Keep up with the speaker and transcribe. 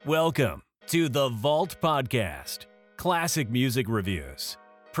Welcome to the Vault Podcast, classic music reviews,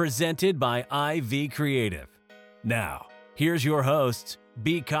 presented by IV Creative. Now, here's your hosts,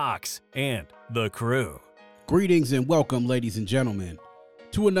 B. Cox and the crew. Greetings and welcome, ladies and gentlemen,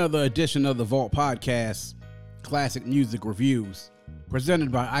 to another edition of the Vault Podcast, classic music reviews,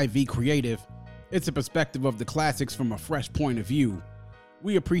 presented by IV Creative. It's a perspective of the classics from a fresh point of view.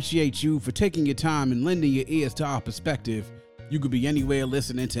 We appreciate you for taking your time and lending your ears to our perspective. You could be anywhere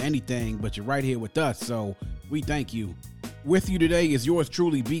listening to anything, but you're right here with us, so we thank you. With you today is yours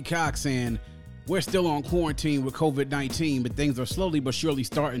truly, B. Cox, and we're still on quarantine with COVID-19, but things are slowly but surely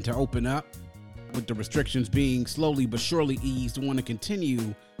starting to open up. With the restrictions being slowly but surely eased, we want to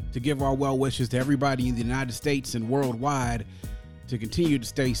continue to give our well wishes to everybody in the United States and worldwide to continue to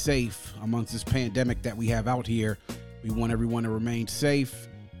stay safe amongst this pandemic that we have out here. We want everyone to remain safe.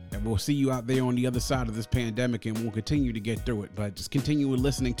 And we'll see you out there on the other side of this pandemic, and we'll continue to get through it. But just continue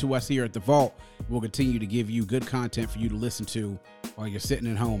listening to us here at the Vault. We'll continue to give you good content for you to listen to while you're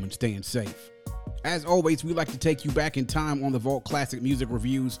sitting at home and staying safe. As always, we like to take you back in time on the Vault Classic Music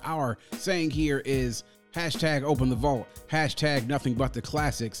Reviews. Our saying here is hashtag open the vault, hashtag nothing but the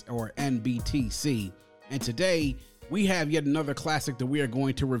classics, or NBTC. And today we have yet another classic that we are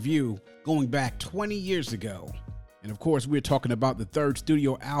going to review going back 20 years ago. And of course, we're talking about the third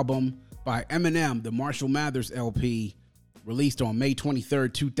studio album by Eminem, the Marshall Mathers LP, released on May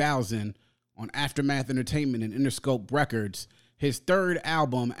 23rd, 2000 on Aftermath Entertainment and Interscope Records. His third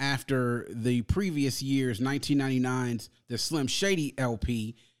album after the previous year's 1999's The Slim Shady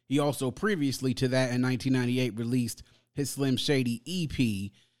LP. He also previously to that in 1998 released his Slim Shady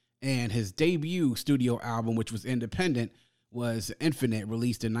EP, and his debut studio album, which was independent, was Infinite,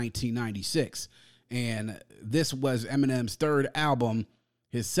 released in 1996. And this was Eminem's third album,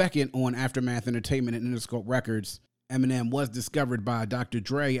 his second on Aftermath Entertainment and Interscope Records. Eminem was discovered by Dr.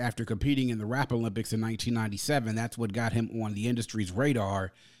 Dre after competing in the Rap Olympics in 1997. That's what got him on the industry's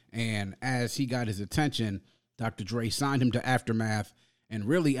radar. And as he got his attention, Dr. Dre signed him to Aftermath. And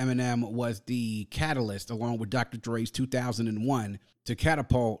really, Eminem was the catalyst, along with Dr. Dre's 2001, to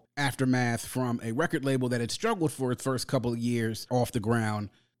catapult Aftermath from a record label that had struggled for its first couple of years off the ground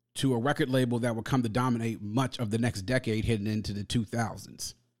to a record label that would come to dominate much of the next decade heading into the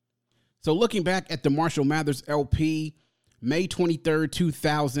 2000s. So looking back at the Marshall Mathers LP, May 23rd,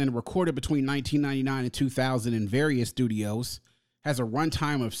 2000, recorded between 1999 and 2000 in various studios, has a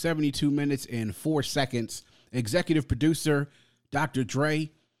runtime of 72 minutes and 4 seconds. Executive producer, Dr.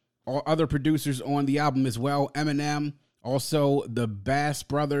 Dre. All other producers on the album as well, Eminem, also the Bass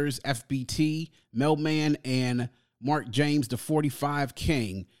Brothers, FBT, Melman, and Mark James, the 45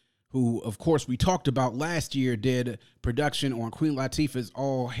 King, who, of course, we talked about last year, did production on Queen Latifah's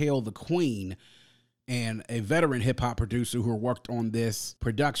All Hail the Queen, and a veteran hip-hop producer who worked on this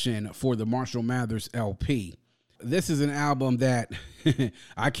production for the Marshall Mathers LP. This is an album that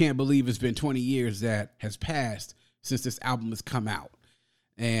I can't believe it's been 20 years that has passed since this album has come out.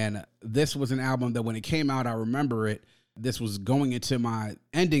 And this was an album that when it came out, I remember it. This was going into my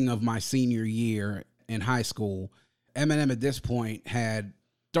ending of my senior year in high school. Eminem at this point had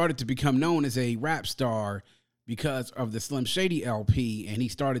started to become known as a rap star because of the Slim Shady LP, and he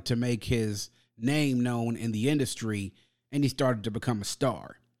started to make his name known in the industry, and he started to become a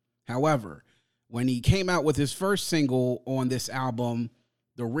star. However, when he came out with his first single on this album,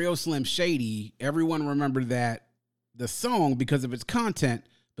 The Real Slim Shady, everyone remembered that the song because of its content,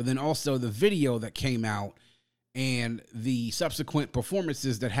 but then also the video that came out and the subsequent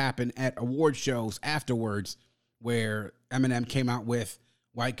performances that happened at award shows afterwards, where Eminem came out with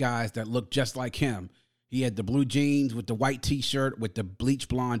white guys that looked just like him. He had the blue jeans with the white t-shirt with the bleach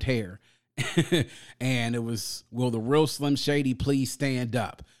blonde hair. And it was, will the real Slim Shady please stand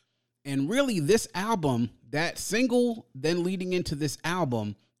up? And really this album, that single then leading into this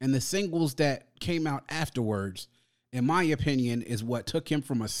album and the singles that came out afterwards, in my opinion, is what took him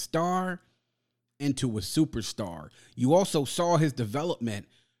from a star into a superstar. You also saw his development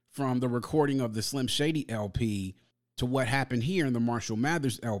from the recording of the Slim Shady LP to what happened here in the Marshall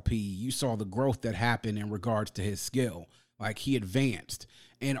Mathers LP. You saw the growth that happened in regards to his skill. Like, he advanced.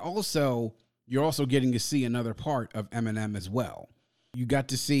 And also, you're also getting to see another part of Eminem as well. You got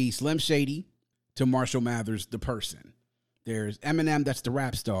to see Slim Shady to Marshall Mathers, the person. There's Eminem, that's the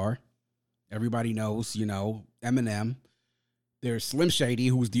rap star. Everybody knows, Eminem. There's Slim Shady,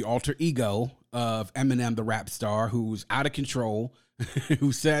 who's the alter ego of Eminem, the rap star, who's out of control,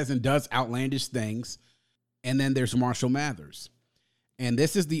 who says and does outlandish things. And then there's Marshall Mathers. And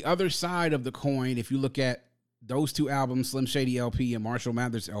this is the other side of the coin. If you look at those two albums, Slim Shady LP and Marshall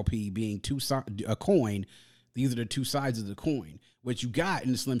Mathers LP, being a coin, These are the two sides of the coin. What you got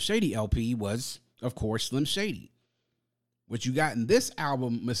in the Slim Shady LP was, of course, Slim Shady. What you got in this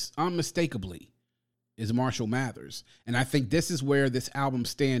album, unmistakably, is Marshall Mathers. And I think this is where this album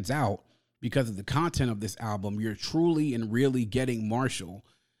stands out because of the content of this album. You're truly and really getting Marshall.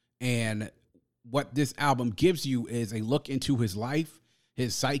 And what this album gives you is a look into his life,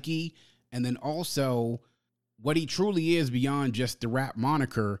 his psyche, and then also what he truly is beyond just the rap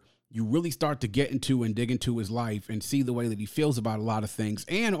moniker. You really start to get into and dig into his life and see the way that he feels about a lot of things.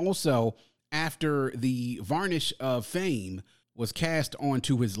 And also, after the varnish of fame was cast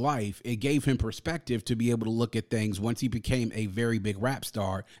onto his life, it gave him perspective to be able to look at things once he became a very big rap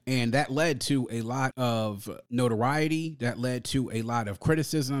star. And that led to a lot of notoriety, that led to a lot of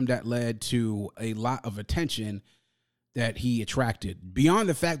criticism, that led to a lot of attention that he attracted. Beyond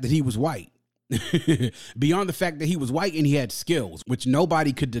the fact that he was white. Beyond the fact that he was white and he had skills, which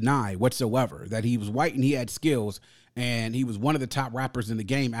nobody could deny whatsoever, that he was white and he had skills, and he was one of the top rappers in the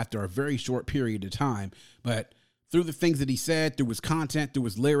game after a very short period of time. But through the things that he said, through his content, through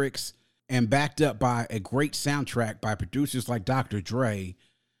his lyrics, and backed up by a great soundtrack by producers like Dr. Dre,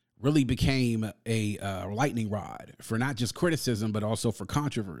 really became a lightning rod for not just criticism, but also for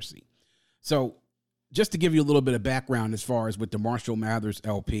controversy. So just to give you a little bit of background as far as with the Marshall Mathers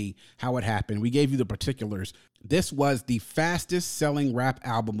LP, how it happened, we gave you the particulars. This was the fastest selling rap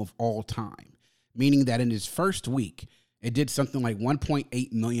album of all time, meaning that in its first week, it did something like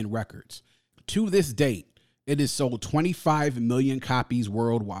 1.8 million records. To this date, it has sold 25 million copies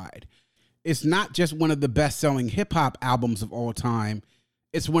worldwide. It's not just one of the best-selling hip-hop albums of all time.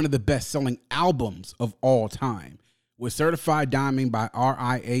 It's one of the best-selling albums of all time. Was certified diamond by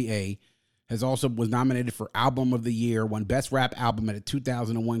RIAA, was nominated for Album of the Year, won Best Rap Album at the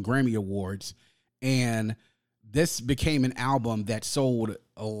 2001 Grammy Awards, and this became an album that sold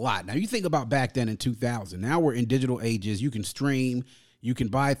a lot. Now, you think about back then in 2000. Now we're in digital ages. You can stream, you can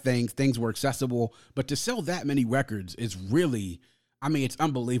buy things were accessible, but to sell that many records is really, it's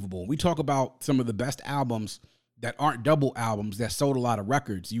unbelievable. We talk about some of the best albums that aren't double albums that sold a lot of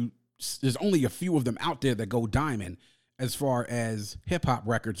records. There's only a few of them out there that go diamond as far as hip-hop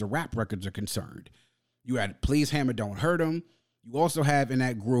records or rap records are concerned. You had Please Hammer Don't Hurt 'Em. You also have in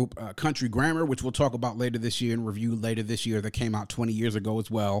that group Country Grammar, which we'll talk about later this year and review later this year, that came out 20 years ago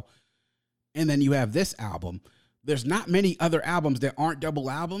as well. And then you have this album. There's not many other albums that aren't double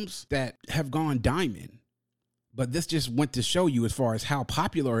albums that have gone diamond. But this just went to show you as far as how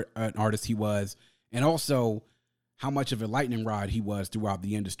popular an artist he was, and also how much of a lightning rod he was throughout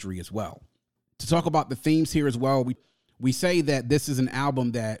the industry as well. To talk about the themes here as well, we say that this is an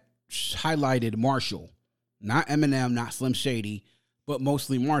album that highlighted Marshall, not Eminem, not Slim Shady, but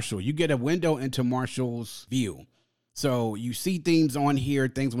mostly Marshall. You get a window into Marshall's view. So you see themes on here,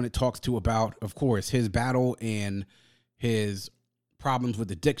 things when it talks to about, of course, his battle and his problems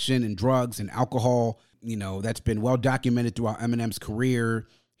with addiction and drugs and alcohol. That's been well documented throughout Eminem's career.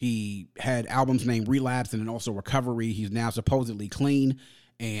 He had albums named Relapse and then also Recovery. He's now supposedly clean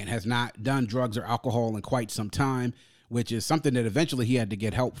and has not done drugs or alcohol in quite some time, which is something that eventually he had to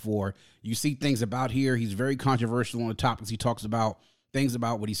get help for. You see things about here. He's very controversial on the topics he talks about, things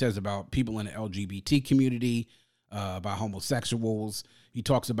about what he says about people in the LGBT community, about homosexuals. He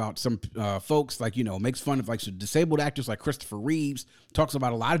talks about some folks makes fun of disabled actors like Christopher Reeves, talks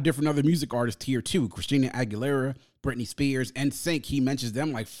about a lot of different other music artists here too. Christina Aguilera, Britney Spears, NSYNC. He mentions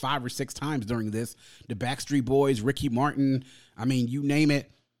them like 5 or 6 times during this. The Backstreet Boys, Ricky Martin. You name it.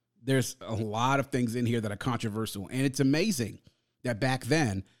 There's a lot of things in here that are controversial. And it's amazing that back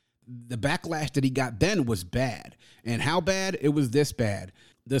then, the backlash that he got then was bad. And how bad? It was this bad.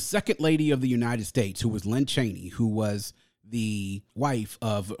 The second lady of the United States, who was Lynn Cheney, who was the wife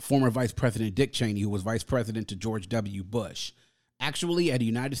of former Vice President Dick Cheney, who was vice president to George W. Bush, actually at a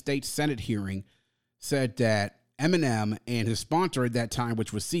United States Senate hearing said that Eminem and his sponsor at that time,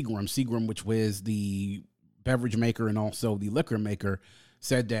 which was Seagram, which was the beverage maker and also the liquor maker,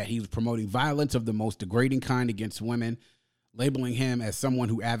 said that he was promoting violence of the most degrading kind against women, labeling him as someone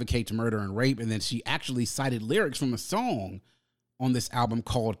who advocates murder and rape. And then she actually cited lyrics from a song on this album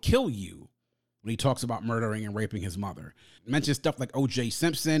called Kill You, when he talks about murdering and raping his mother. Mentions stuff like O.J.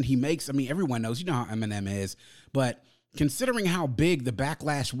 Simpson. He makes, everyone knows, how Eminem is. But considering how big the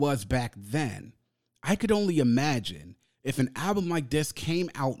backlash was back then, I could only imagine if an album like this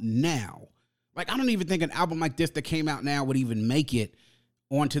came out now. I don't even think an album like this that came out now would even make it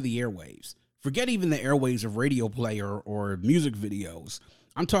onto the airwaves. Forget even the airwaves of radio play or music videos.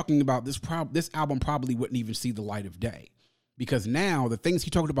 I'm talking about this album probably wouldn't even see the light of day, because now the things he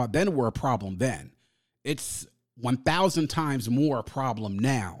talked about then were a problem then. It's 1,000 times more a problem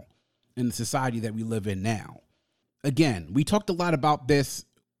now in the society that we live in now. Again, we talked a lot about this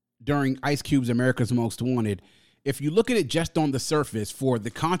during Ice Cube's America's Most Wanted. If you look at it just on the surface for the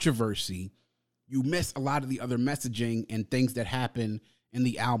controversy, you miss a lot of the other messaging and things that happen in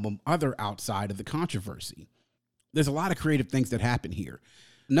the album other outside of the controversy. There's a lot of creative things that happen here.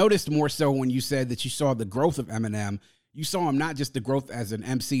 Noticed more so when you said that you saw the growth of Eminem. You saw him not just the growth as an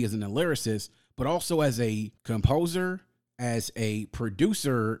MC, as a lyricist, but also as a composer, as a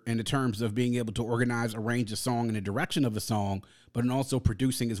producer in the terms of being able to organize, arrange a song in the direction of a song, but also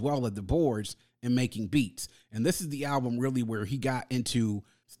producing as well at the boards and making beats. And this is the album really where he got into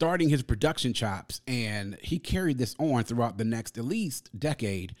starting his production chops, and he carried this on throughout the next at least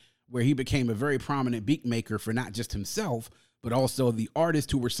decade, where he became a very prominent beat maker for not just himself, but also the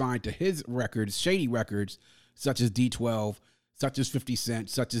artists who were signed to his records, Shady Records, such as D12, such as 50 Cent,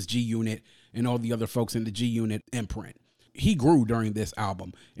 such as G Unit, and all the other folks in the G Unit imprint. He grew during this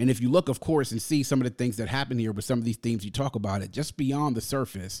album. And if you look, of course, and see some of the things that happen here with some of these themes you talk about it, just beyond the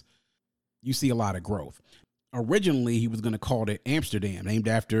surface, you see a lot of growth. Originally, he was going to call it Amsterdam, named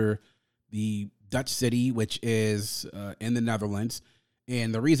after the Dutch city, which is in the Netherlands.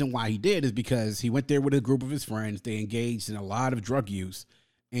 And the reason why he did is because he went there with a group of his friends. They engaged in a lot of drug use.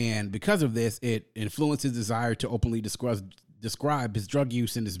 And because of this, it influenced his desire to openly describe his drug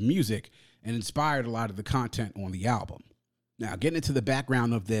use in his music and inspired a lot of the content on the album. Now, getting into the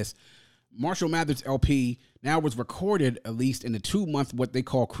background of this, Marshall Mathers LP now was recorded at least in a 2-month what they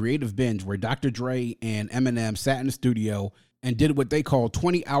call creative binge, where Dr. Dre and Eminem sat in the studio and did what they call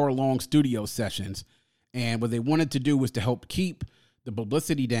 20-hour-long studio sessions. And what they wanted to do was to help keep the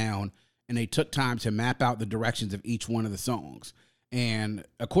publicity down, and they took time to map out the directions of each one of the songs. And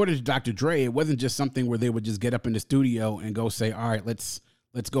according to Dr. Dre, it wasn't just something where they would just get up in the studio and go say, all right, let's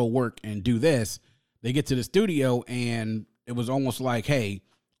go work and do this. They get to the studio and it was almost like, hey,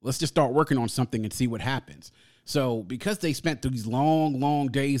 let's just start working on something and see what happens. So because they spent these long, long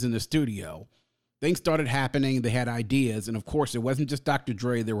days in the studio, things started happening. They had ideas. And of course, it wasn't just Dr.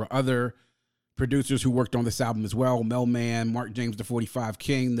 Dre. There were other producers who worked on this album as well. Melman, Mark James, the 45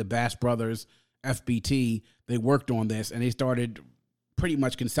 King, the Bass Brothers, FBT. They worked on this and they started pretty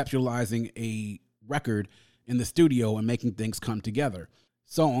much conceptualizing a record in the studio and making things come together.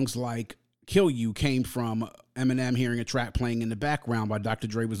 Songs like Kill You came from Eminem hearing a track playing in the background while Dr.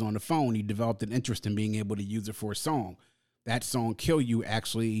 Dre was on the phone. He developed an interest in being able to use it for a song. That song, Kill You,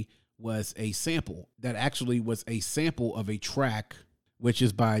 actually was a sample. That actually was a sample of a track which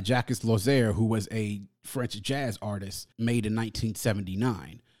is by Jacques Lozier, who was a French jazz artist, made in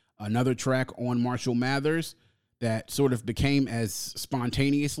 1979. Another track on Marshall Mathers that sort of became as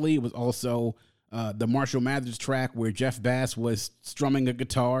spontaneously was also the Marshall Mathers track where Jeff Bass was strumming a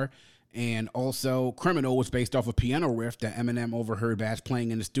guitar. And also, Criminal was based off a piano riff that Eminem overheard Bass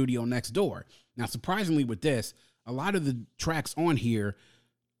playing in the studio next door. Now, surprisingly with this, a lot of the tracks on here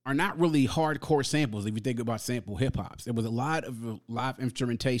are not really hardcore samples if you think about sample hip-hops. There was a lot of live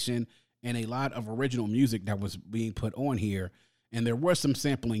instrumentation and a lot of original music that was being put on here. And there was some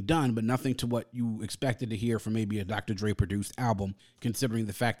sampling done, but nothing to what you expected to hear from maybe a Dr. Dre-produced album, considering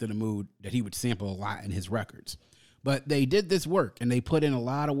the fact of the mood that he would sample a lot in his records. But they did this work, and they put in a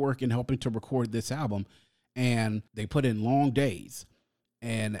lot of work in helping to record this album, and they put in long days.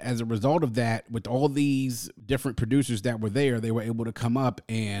 And as a result of that, with all these different producers that were there, they were able to come up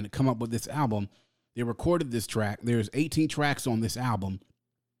with this album. They recorded this track. There's 18 tracks on this album.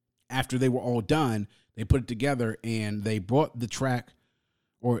 After they were all done, they put it together, and they brought the track,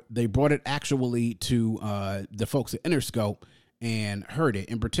 or they brought it actually to the folks at Interscope and heard it.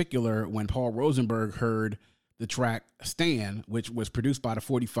 In particular, when Paul Rosenberg heard the track Stan, which was produced by the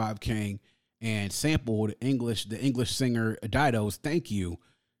 45 King and sampled the English singer Dido's Thank You,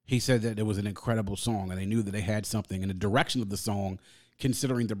 he said that it was an incredible song, and they knew that they had something. And the direction of the song,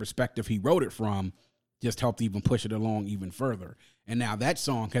 considering the perspective he wrote it from, just helped even push it along even further. And now that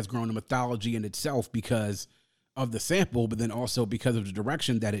song has grown a mythology in itself because of the sample, but then also because of the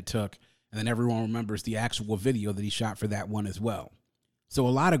direction that it took. And then everyone remembers the actual video that he shot for that one as well. So a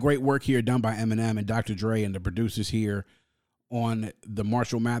lot of great work here done by Eminem and Dr. Dre and the producers here on the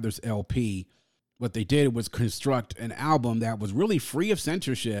Marshall Mathers LP. What they did was construct an album that was really free of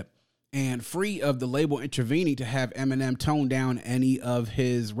censorship and free of the label intervening to have Eminem tone down any of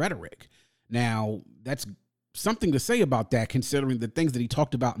his rhetoric. Now, that's something to say about that, considering the things that he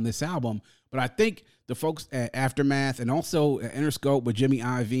talked about in this album. But I think the folks at Aftermath and also at Interscope with Jimmy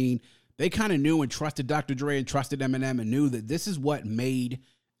Iovine, they kind of knew and trusted Dr. Dre and trusted Eminem and knew that this is what made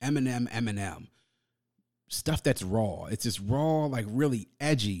Eminem. Stuff that's raw. It's just raw, like really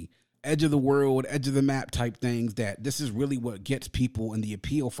edgy, edge of the world, edge of the map type things, that this is really what gets people and the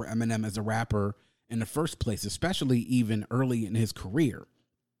appeal for Eminem as a rapper in the first place, especially even early in his career.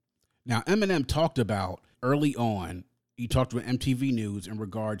 Now, Eminem talked about early on, he talked with MTV News in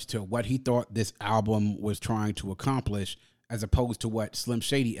regards to what he thought this album was trying to accomplish as opposed to what Slim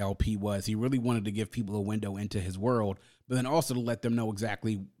Shady LP was. He really wanted to give people a window into his world, but then also to let them know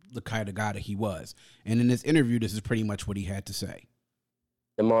exactly the kind of guy that he was. And in this interview, this is pretty much what he had to say.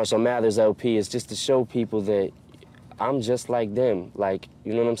 The Marshall Mathers LP is just to show people that I'm just like them. Like,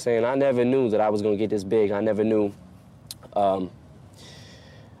 you know what I'm saying? I never knew that I was going to get this big. I never knew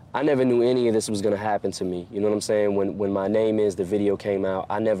any of this was going to happen to me. You know what I'm saying? When My Name Is, the video came out,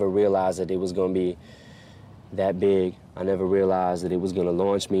 I never realized that it was going to be that big. I never realized that it was going to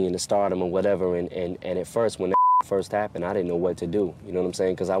launch me into stardom or whatever. And at first, when that first happened, I didn't know what to do. You know what I'm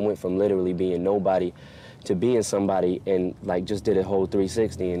saying? Because I went from literally being nobody to being somebody, and like just did a whole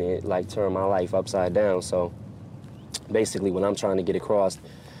 360, and it like turned my life upside down. So basically what I'm trying to get across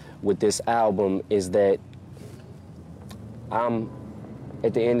with this album is that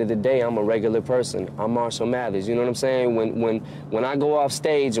at the end of the day, I'm a regular person. I'm Marshall Mathers, you know what I'm saying? When I go off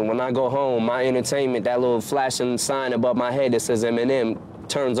stage and when I go home, my entertainment, that little flashing sign above my head that says Eminem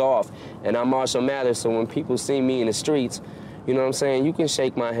turns off, and I'm Marshall Mathers. So when people see me in the streets, you know what I'm saying, you can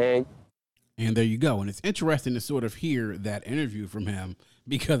shake my hand. And there you go. And it's interesting to sort of hear that interview from him,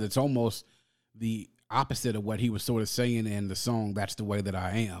 because it's almost the opposite of what he was sort of saying in the song, That's the Way That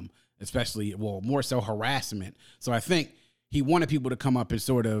I Am, especially, well, more so harassment. So I think he wanted people to come up and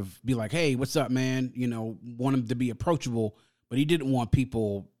sort of be like, hey, what's up, man? You know, want him to be approachable, but he didn't want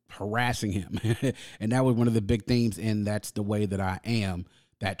people harassing him. And that was one of the big themes in That's the Way That I Am,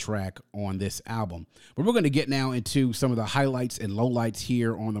 that track on this album. But we're going to get now into some of the highlights and lowlights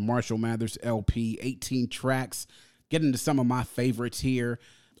here on the Marshall Mathers LP, 18 tracks, get into some of my favorites here.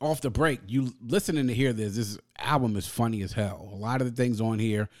 Off the break, you listening to hear this album is funny as hell. A lot of the things on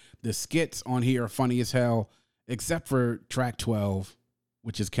here, the skits on here are funny as hell, except for track 12,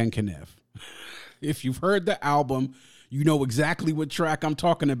 which is Ken Kniff. If you've heard the album, you know exactly what track I'm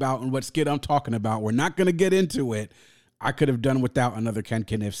talking about and what skit I'm talking about. We're not going to get into it. I could have done without another Ken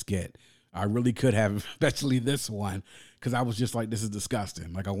Kniff skit. I really could have, especially this one, because I was just like, this is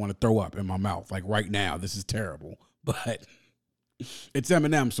disgusting. Like, I want to throw up in my mouth. Like, right now, this is terrible. But it's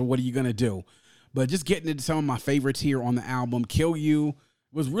Eminem, so what are you going to do? But just getting into some of my favorites here on the album, Kill You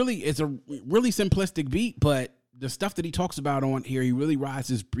it's a really simplistic beat, but the stuff that he talks about on here, he really rides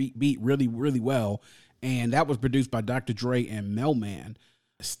his beat really, really well. And that was produced by Dr. Dre and Melman.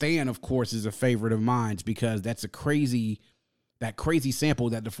 Stan, of course, is a favorite of mine because that's that crazy sample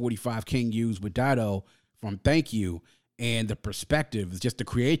that the 45 King used with Dido from Thank You. And the perspective is just the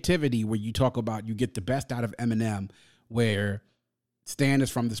creativity where you talk about, you get the best out of Eminem, where Stan is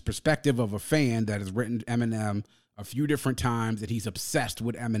from this perspective of a fan that has written Eminem a few different times, that he's obsessed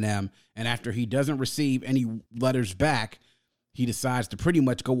with Eminem. And after he doesn't receive any letters back, he decides to pretty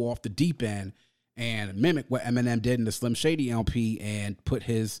much go off the deep end and mimic what Eminem did in the Slim Shady LP and put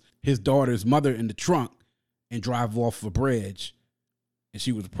his daughter's mother in the trunk and drive off a bridge, and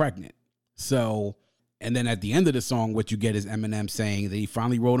she was pregnant. So, and then at the end of the song, what you get is Eminem saying that he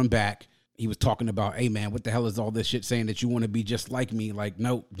finally wrote him back. He was talking about, hey man, what the hell is all this shit saying that you want to be just like me? Like,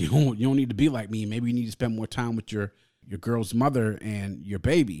 no, you don't need to be like me. Maybe you need to spend more time with your girl's mother and your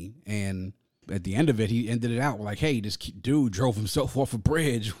baby. And at the end of it, he ended it out like, hey, this dude drove himself off a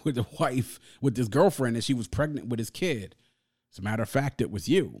bridge with a wife, with his girlfriend, and she was pregnant with his kid. As a matter of fact, it was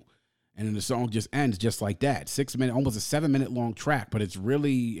you. And then the song just ends just like that. 6 minute, almost a 7 minute long track, but it's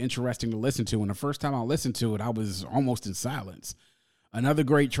really interesting to listen to. And the first time I listened to it, I was almost in silence. Another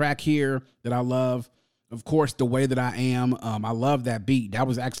great track here that I love, of course, The Way That I Am. I love that beat. That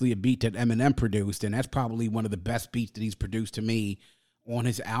was actually a beat that Eminem produced, and that's probably one of the best beats that he's produced to me on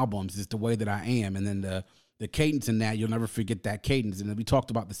his albums, is The Way That I Am. And then the cadence in that, you'll never forget that cadence. And then we talked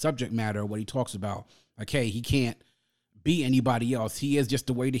about the subject matter, what he talks about. Like, hey, he can't be anybody else. He is just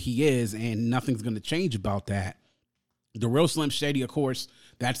the way that he is, and nothing's going to change about that. The Real Slim Shady, of course,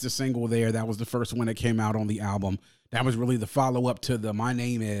 that's the single there. That was the first one that came out on the album. That was really the follow-up to the My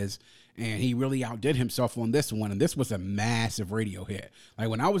Name Is, and he really outdid himself on this one, and this was a massive radio hit. Like,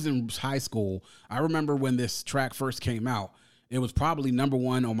 when I was in high school, I remember when this track first came out, it was probably number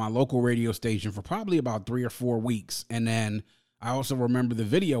one on my local radio station for probably about 3 or 4 weeks, and then I also remember the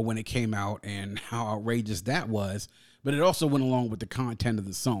video when it came out and how outrageous that was, but it also went along with the content of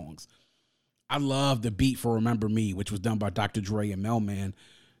the songs. I love the beat for Remember Me, which was done by Dr. Dre and Melman.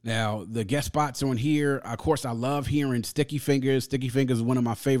 Now, the guest spots on here, of course, I love hearing Sticky Fingers. Sticky Fingers is one of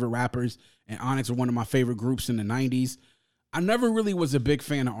my favorite rappers, and Onyx are one of my favorite groups in the 90s. I never really was a big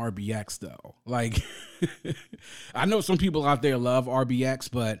fan of RBX, though. Like, I know some people out there love RBX,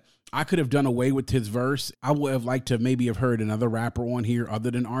 but I could have done away with his verse. I would have liked to maybe have heard another rapper on here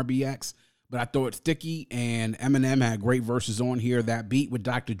other than RBX, but I thought Sticky and Eminem had great verses on here. That beat with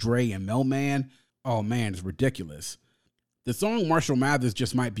Dr. Dre and Mailman, oh man, it's ridiculous. The song Marshall Mathers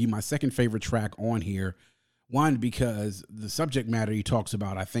just might be my second favorite track on here. One, because the subject matter he talks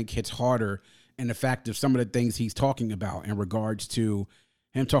about, I think, hits harder in the fact of some of the things he's talking about in regards to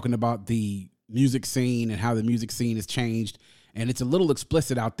him talking about the music scene and how the music scene has changed. And it's a little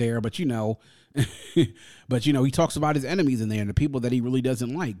explicit out there, but he talks about his enemies in there and the people that he really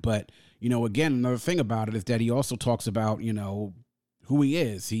doesn't like. But, again, another thing about it is that he also talks about, who he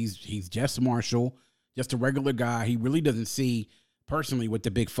is. He's just Marshall, just a regular guy. He really doesn't see personally what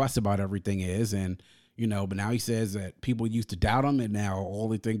the big fuss about everything is. And, but now he says that people used to doubt him, and now all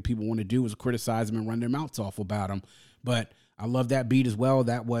the thing people want to do is criticize him and run their mouths off about him. But I love that beat as well.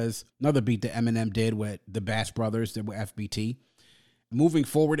 That was another beat that Eminem did with the Bass Brothers that were FBT. Moving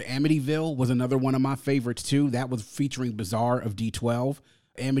forward, Amityville was another one of my favorites too. That was featuring Bizarre of D12.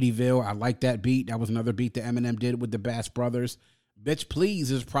 Amityville, I like that beat. That was another beat that Eminem did with the Bass Brothers. Bitch Please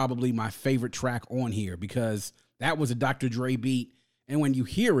is probably my favorite track on here because that was a Dr. Dre beat. And when you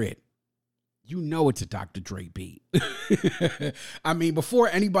hear it, it's a Dr. Dre beat. I mean, before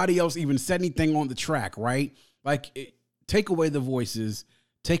anybody else even said anything on the track, right? Take away the voices,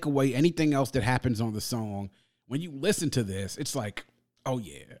 take away anything else that happens on the song. When you listen to this, it's like, oh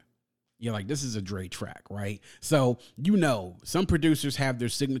yeah. You're like, this is a Dre track, right? So, some producers have their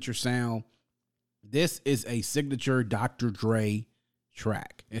signature sound. This is a signature Dr. Dre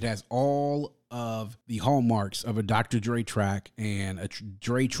track. It has all of the hallmarks of a Dr. Dre track, and a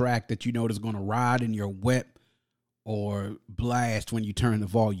Dre track that is going to ride in your whip or blast when you turn the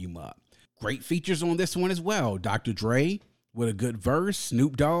volume up. Great features on this one as well. Dr. Dre with a good verse.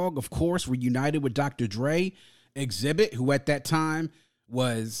 Snoop Dogg, of course, reunited with Dr. Dre. Exhibit, who at that time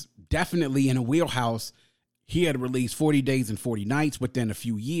was definitely in a wheelhouse. He had released 40 Days and 40 Nights within a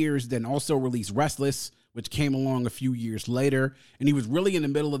few years, then also released Restless, which came along a few years later. And he was really in the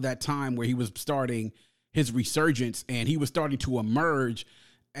middle of that time where he was starting his resurgence, and he was starting to emerge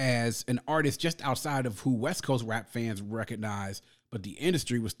as an artist just outside of who West Coast rap fans recognize, but the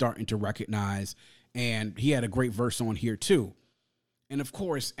industry was starting to recognize. And he had a great verse on here too. And of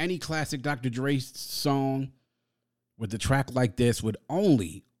course, any classic Dr. Dre song with a track like this would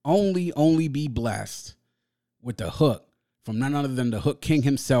only be blessed with the hook from none other than the hook king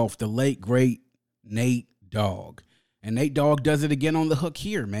himself, the late, great Nate Dogg. And Nate Dogg does it again on the hook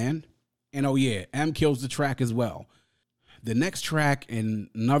here, man. And oh yeah, M kills the track as well. The next track, and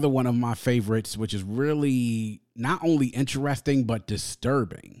another one of my favorites, which is really not only interesting but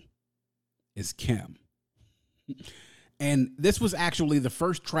disturbing, is Kim. And this was actually the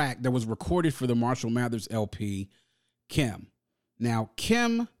first track that was recorded for the Marshall Mathers LP, Kim. Now,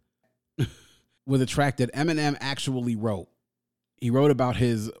 Kim was a track that Eminem actually wrote. He wrote about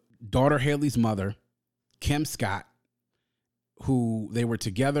his daughter Haley's mother, Kim Scott, who they were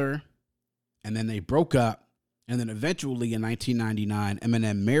together and then they broke up. And then eventually in 1999,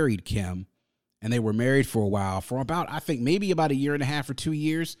 Eminem married Kim, and they were married for a while, for about, I think maybe about a year and a half or 2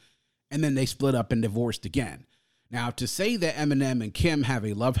 years. And then they split up and divorced again. Now, to say that Eminem and Kim have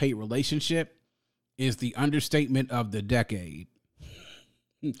a love-hate relationship is the understatement of the decade.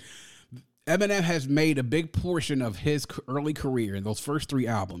 Eminem has made a big portion of his early career in those first three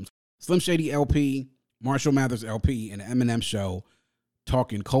albums, Slim Shady LP, Marshall Mathers LP, and Eminem Show,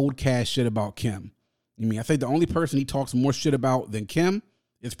 talking cold cash shit about Kim. I think the only person he talks more shit about than Kim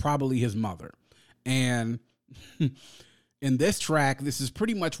is probably his mother. And in this track, this is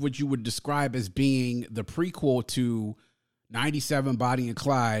pretty much what you would describe as being the prequel to 97 Bonnie and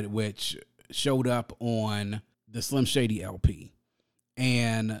Clyde, which showed up on the Slim Shady LP.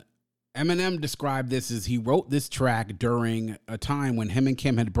 And Eminem described this as he wrote this track during a time when him and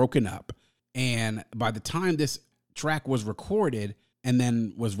Kim had broken up. And by the time this track was recorded and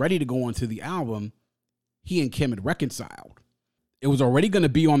then was ready to go onto the album, he and Kim had reconciled. It was already going to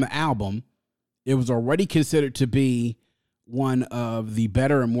be on the album. It was already considered to be one of the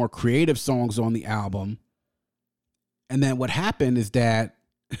better and more creative songs on the album. And then what happened is that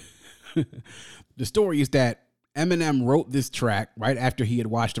the story is that Eminem wrote this track right after he had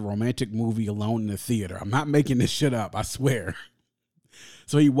watched a romantic movie alone in the theater. I'm not making this shit up, I swear.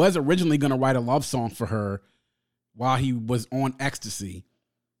 So he was originally going to write a love song for her while he was on ecstasy.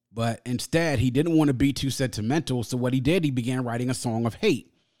 But instead, he didn't want to be too sentimental. So what he did, he began writing a song of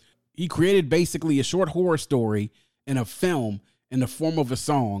hate. He created basically a short horror story in a film in the form of a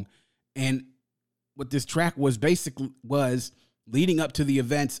song. And what this track was basically was leading up to the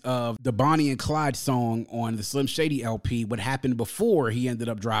events of the Bonnie and Clyde song on the Slim Shady LP, what happened before he ended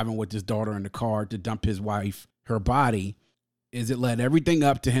up driving with his daughter in the car to dump his wife, her body, is it led everything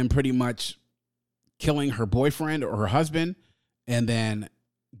up to him pretty much killing her boyfriend or her husband, and then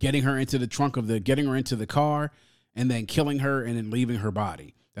getting her into the car, and then killing her and then leaving her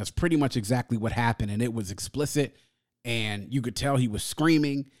body. That's pretty much exactly what happened. And it was explicit, and you could tell he was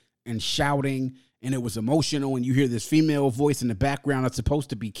screaming and shouting, and it was emotional. And you hear this female voice in the background that's supposed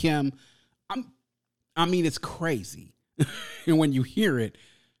to be Kim. I mean, it's crazy. And when you hear it,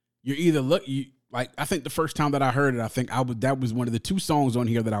 you're either I think the first time that I heard it, that was one of the two songs on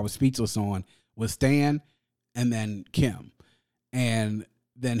here that I was speechless on, was Stan and then Kim. And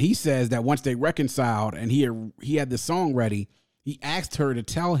then he says that once they reconciled and he had the song ready, he asked her to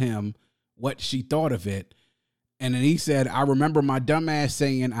tell him what she thought of it. And then he said, I remember my dumbass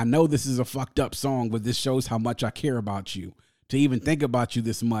saying, I know this is a fucked up song, but this shows how much I care about you. To even think about you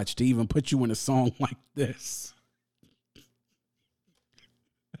this much, to even put you in a song like this.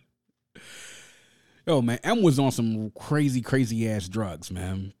 Yo, man, M was on some crazy, crazy ass drugs,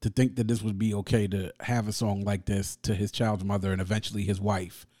 man, to think that this would be okay to have a song like this to his child's mother and eventually his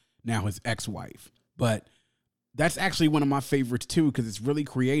wife, now his ex-wife. But that's actually one of my favorites too, because it's really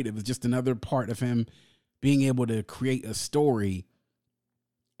creative. It's just another part of him being able to create a story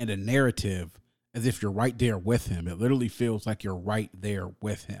and a narrative as if you're right there with him. It literally feels like you're right there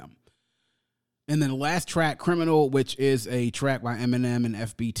with him. And then the last track, Criminal, which is a track by Eminem and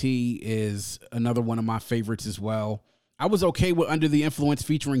FBT, is another one of my favorites as well. I was okay with Under the Influence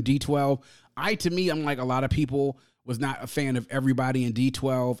featuring D12. To me, I'm like a lot of people, was not a fan of everybody in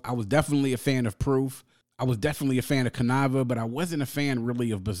D12. I was definitely a fan of Proof. I was definitely a fan of Kanava, but I wasn't a fan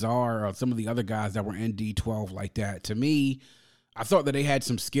really of Bizarre or some of the other guys that were in D12 like that. To me, I thought that they had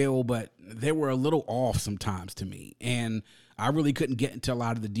some skill, but they were a little off sometimes to me. And I really couldn't get into a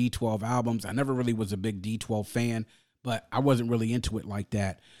lot of the D12 albums. I never really was a big D12 fan, but I wasn't really into it like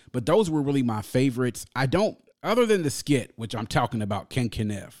that. But those were really my favorites. Other than the skit, which I'm talking about, Ken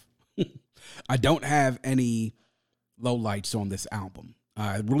Kniff, I don't have any lowlights on this album.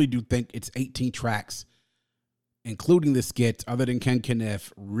 I really do think it's 18 tracks, including the skits, other than Ken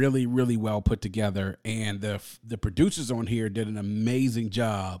Kniff, really, really well put together. And the producers on here did an amazing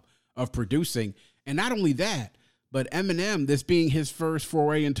job of producing. And not only that, but Eminem, this being his first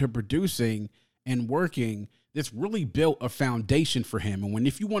foray into producing and working, this really built a foundation for him. And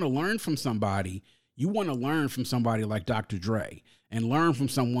if you want to learn from somebody, you want to learn from somebody like Dr. Dre and learn from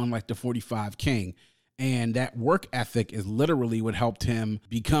someone like the 45 King. And that work ethic is literally what helped him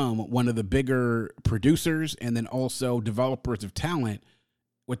become one of the bigger producers and then also developers of talent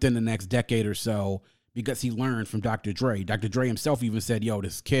within the next decade or so, because he learned from Dr. Dre. Dr. Dre himself even said, yo,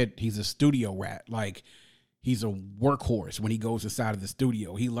 this kid, he's a studio rat. Like, he's a workhorse when he goes inside of the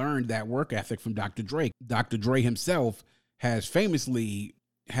studio. He learned that work ethic from Dr. Dre. Dr. Dre himself has famously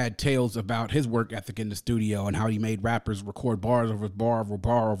had tales about his work ethic in the studio and how he made rappers record bars over bar over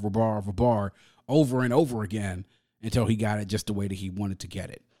bar over bar over bar over and over again until he got it just the way that he wanted to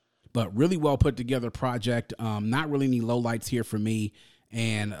get it. But really well put together project. Not really any lowlights here for me.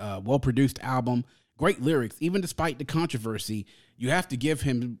 And well produced album. Great lyrics. Even despite the controversy, you have to give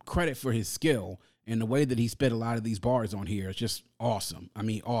him credit for his skill. And the way that he spit a lot of these bars on here is just awesome. I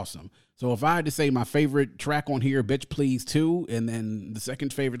mean, awesome. So if I had to say my favorite track on here, Bitch Please 2, and then the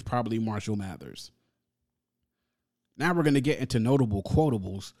second favorite is probably Marshall Mathers. Now we're going to get into notable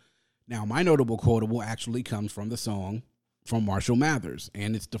quotables. Now, my notable quotable actually comes from the song from Marshall Mathers,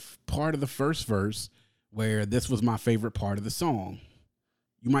 and it's the part of the first verse where this was my favorite part of the song.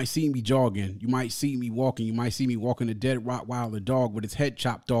 You might see me jogging. You might see me walking. You might see me walking a dead Rottweiler dog with his head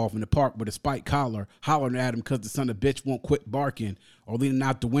chopped off in the park with a spiked collar, hollering at him because the son of a bitch won't quit barking, or leaning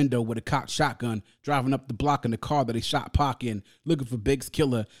out the window with a cocked shotgun, driving up the block in the car that he shot Pac in, looking for Big's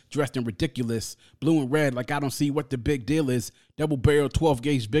killer, dressed in ridiculous, blue and red like I don't see what the big deal is, double barrel 12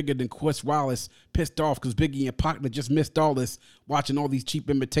 gauge bigger than Chris Wallace, pissed off because Biggie and Pac just missed all this, watching all these cheap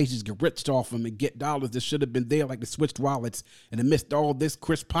imitations get rich off him and get dollars that should have been there like the switched wallets, and amidst all this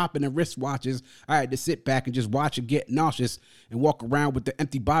Chris popping and wristwatches, I had to sit back and just watch it get nauseous and walk around with the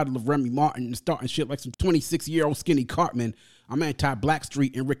empty bottle of Remy Martin and starting shit like some 26-year-old skinny Cartman. I'm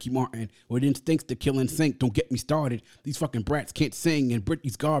anti-Blackstreet and Ricky Martin with instincts to kill and sink. Don't get me started. These fucking brats can't sing and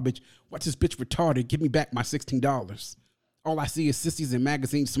Britney's garbage. What's this bitch retarded? Give me back my $16. All I see is sissies in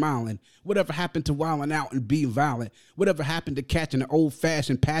magazines smiling. Whatever happened to wilding out and being violent? Whatever happened to catching an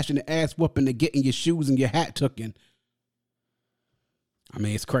old-fashioned, passionate ass whooping and getting your shoes and your hat tooken? I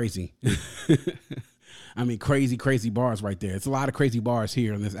mean, it's crazy. I mean, crazy, crazy bars right there. It's a lot of crazy bars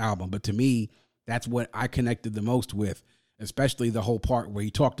here on this album, but to me, that's what I connected the most with, especially the whole part where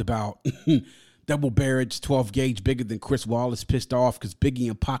he talked about double barrage, 12 gauge bigger than Chris Wallace, pissed off because Biggie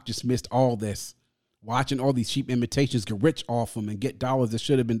and Pac just missed all this. Watching all these cheap imitations get rich off them and get dollars that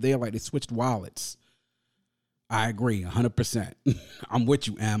should have been there like they switched wallets. I agree, 100%. I'm with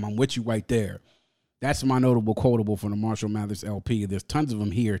you, Em. I'm with you right there. That's my notable quotable from the Marshall Mathers LP. There's tons of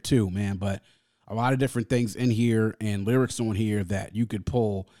them here too, man, but a lot of different things in here and lyrics on here that you could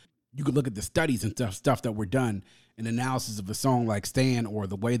pull. You could look at the studies and stuff that were done in analysis of a song like Stan or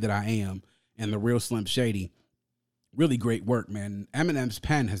The Way That I Am and The Real Slim Shady. Really great work, man. Eminem's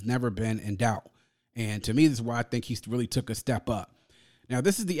pen has never been in doubt. And to me, this is why I think he really took a step up. Now,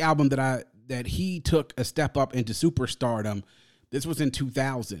 this is the album that he took a step up into superstardom. This was in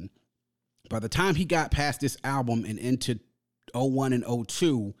 2000. By the time he got past this album and into 01 and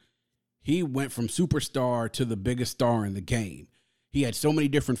 02, he went from superstar to the biggest star in the game. He had so many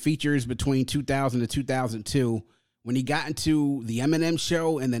different features between 2000 and 2002. When he got into the Eminem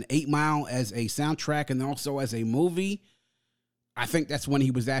Show and then 8 Mile as a soundtrack and also as a movie, I think that's when he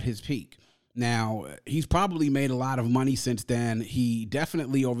was at his peak. Now, he's probably made a lot of money since then. He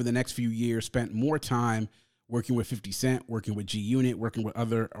definitely, over the next few years, spent more time working with 50 Cent, working with G-Unit, working with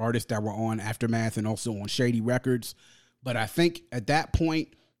other artists that were on Aftermath and also on Shady Records. But I think at that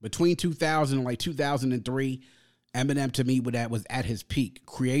point, between 2000 and like 2003, Eminem to me was at his peak,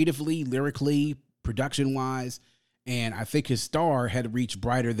 creatively, lyrically, production-wise, and I think his star had reached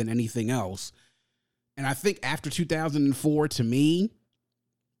brighter than anything else. And I think after 2004, to me,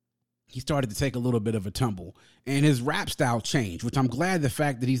 he started to take a little bit of a tumble. And his rap style changed, which I'm glad the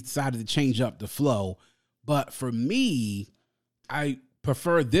fact that he's decided to change up the flow. But for me, I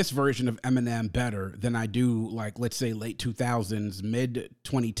prefer this version of Eminem better than I do, like, let's say, late 2000s,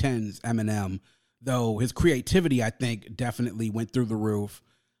 mid-2010s Eminem. Though his creativity, I think, definitely went through the roof.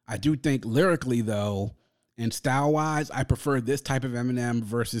 I do think lyrically, though, and style-wise, I prefer this type of Eminem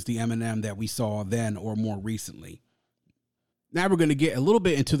versus the Eminem that we saw then or more recently. Now we're going to get a little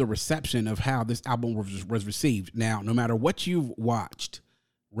bit into the reception of how this album was received. Now, no matter what you've watched,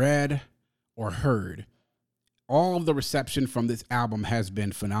 read, or heard, all of the reception from this album has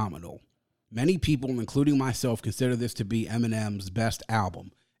been phenomenal. Many people, including myself, consider this to be Eminem's best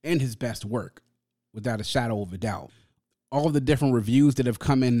album and his best work, without a shadow of a doubt. All of the different reviews that have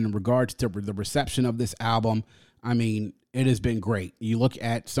come in regards to the reception of this album, I mean, it has been great. You look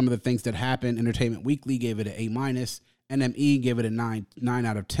at some of the things that happened. Entertainment Weekly gave it an A-. NME gave it a 9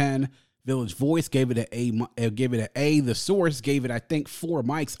 out of 10. Village Voice gave it an A. The Source gave it, I think, 4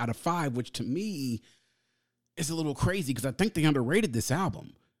 mics out of 5, which to me is a little crazy because I think they underrated this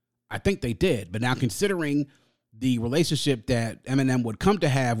album. I think they did. But now considering the relationship that Eminem would come to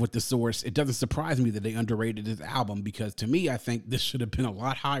have with The Source, it doesn't surprise me that they underrated this album because to me, I think this should have been a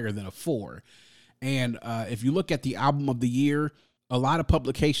lot higher than a 4. And if you look at the album of the year, a lot of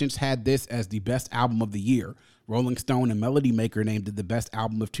publications had this as the best album of the year. Rolling Stone and Melody Maker named it the best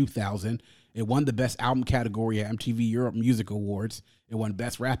album of 2000. It won the best album category at MTV Europe Music Awards. It won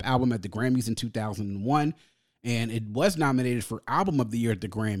best rap album at the Grammys in 2001. And it was nominated for album of the year at the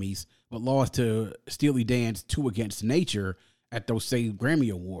Grammys, but lost to Steely Dan's 2 Against Nature at those same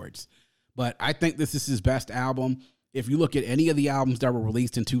Grammy Awards. But I think this is his best album. If you look at any of the albums that were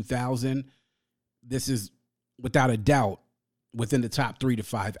released in 2000, this is without a doubt within the top 3 to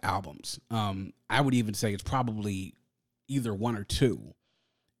 5 albums. I would even say it's probably either 1 or 2.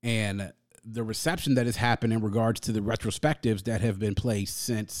 And the reception that has happened in regards to the retrospectives that have been placed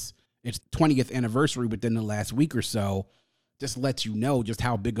since its 20th anniversary within the last week or so just lets you know just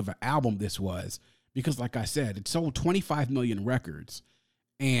how big of an album this was. Because like I said, it sold 25 million records.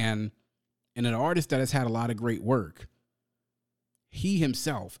 And an artist that has had a lot of great work, he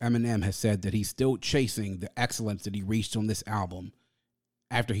himself, Eminem, has said that he's still chasing the excellence that he reached on this album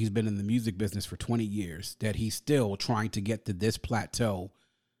after he's been in the music business for 20 years, that he's still trying to get to this plateau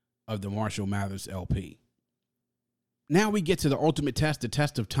of the Marshall Mathers LP. Now we get to the ultimate test, the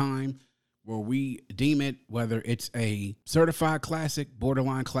test of time, where we deem it whether it's a certified classic,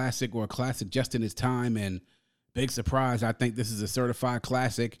 borderline classic, or a classic just in its time. And big surprise, I think this is a certified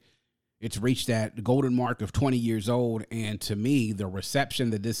classic. It's reached that golden mark of 20 years old. And to me, the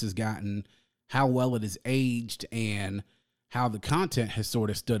reception that this has gotten, how well it is aged, and how the content has sort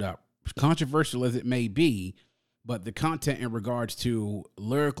of stood up, controversial as it may be, but the content in regards to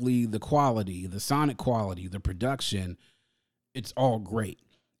lyrically, the quality, the sonic quality, the production, it's all great.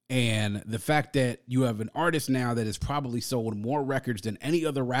 And the fact that you have an artist now that has probably sold more records than any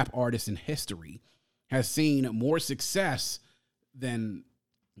other rap artist in history, has seen more success than,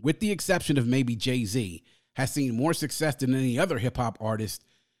 with the exception of maybe Jay-Z, has seen more success than any other hip-hop artist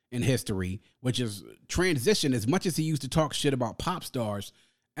in history, which is transition. As much as he used to talk shit about pop stars,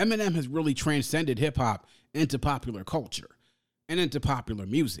 Eminem has really transcended hip hop into popular culture and into popular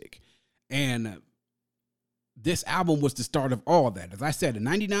music. And this album was the start of all of that. As I said, in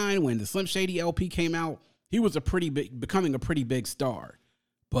 99, when the Slim Shady LP came out, he was becoming a pretty big star.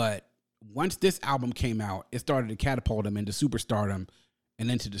 But once this album came out, it started to catapult him into superstardom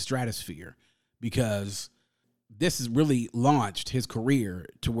and into the stratosphere, because this has really launched his career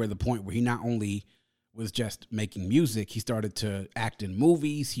to where the point where he not only was just making music, he started to act in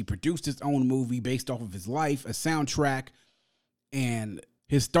movies. He produced his own movie based off of his life, a soundtrack, and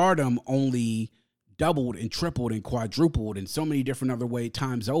his stardom only doubled and tripled and quadrupled in so many different other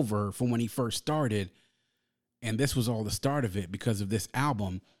times over from when he first started. And this was all the start of it because of this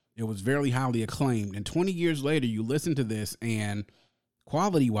album. It was very highly acclaimed. And 20 years later, you listen to this, and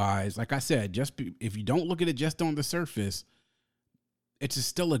quality-wise, like I said, if you don't look at it just on the surface, it's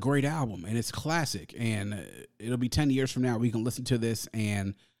still a great album, and it's classic. And it'll be 10 years from now, we can listen to this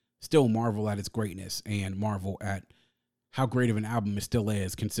and still marvel at its greatness and marvel at how great of an album it still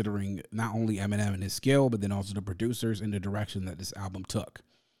is, considering not only Eminem and his skill, but then also the producers and the direction that this album took.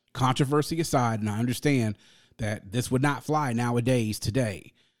 Controversy aside, and I understand that this would not fly nowadays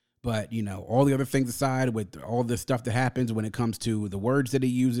today, but, you know, all the other things aside, with all the stuff that happens when it comes to the words that he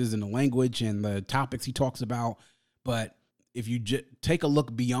uses and the language and the topics he talks about, but if you take a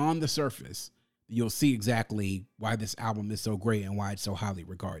look beyond the surface, you'll see exactly why this album is so great and why it's so highly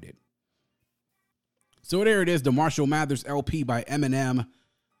regarded. So there it is, the Marshall Mathers LP by Eminem.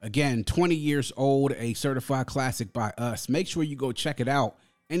 Again, 20 years old, a certified classic by us. Make sure you go check it out.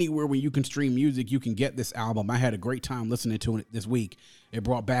 Anywhere where you can stream music, you can get this album. I had a great time listening to it this week. It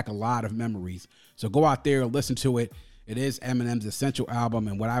brought back a lot of memories. So go out there, listen to it. It is Eminem's essential album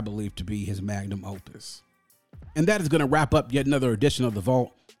and what I believe to be his magnum opus. And that is going to wrap up yet another edition of The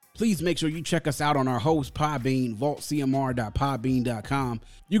Vault. Please make sure you check us out on our host, Podbean, vaultcmr.podbean.com.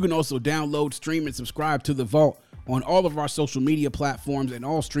 You can also download, stream, and subscribe to The Vault on all of our social media platforms and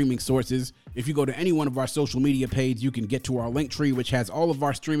all streaming sources. If you go to any one of our social media pages, you can get to our link tree, which has all of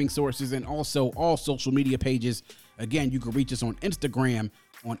our streaming sources and also all social media pages. Again, you can reach us on Instagram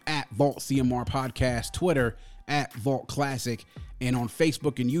on @VaultCMR Podcast, Twitter @Vault Classic, and on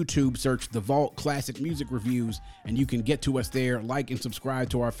Facebook and YouTube, search The Vault Classic Music Reviews, and you can get to us there. Like and subscribe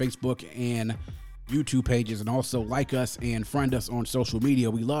to our Facebook and YouTube pages, and also like us and friend us on social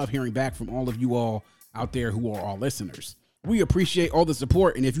media. We love hearing back from all of you all out there who are our listeners. We appreciate all the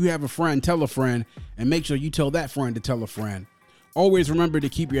support, and if you have a friend, tell a friend, and make sure you tell that friend to tell a friend. Always remember to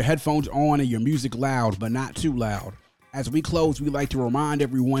keep your headphones on and your music loud, but not too loud. As we close, we like to remind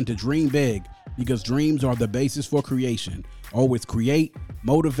everyone to dream big, because dreams are the basis for creation. Always create,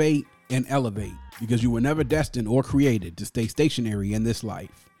 motivate, and elevate, because you were never destined or created to stay stationary in this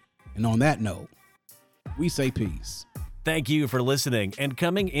life. And on that note, we say peace. Thank you for listening and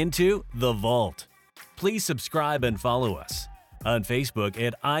coming into The Vault. Please subscribe and follow us on Facebook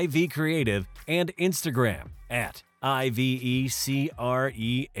at IV Creative and Instagram at IVECRE8.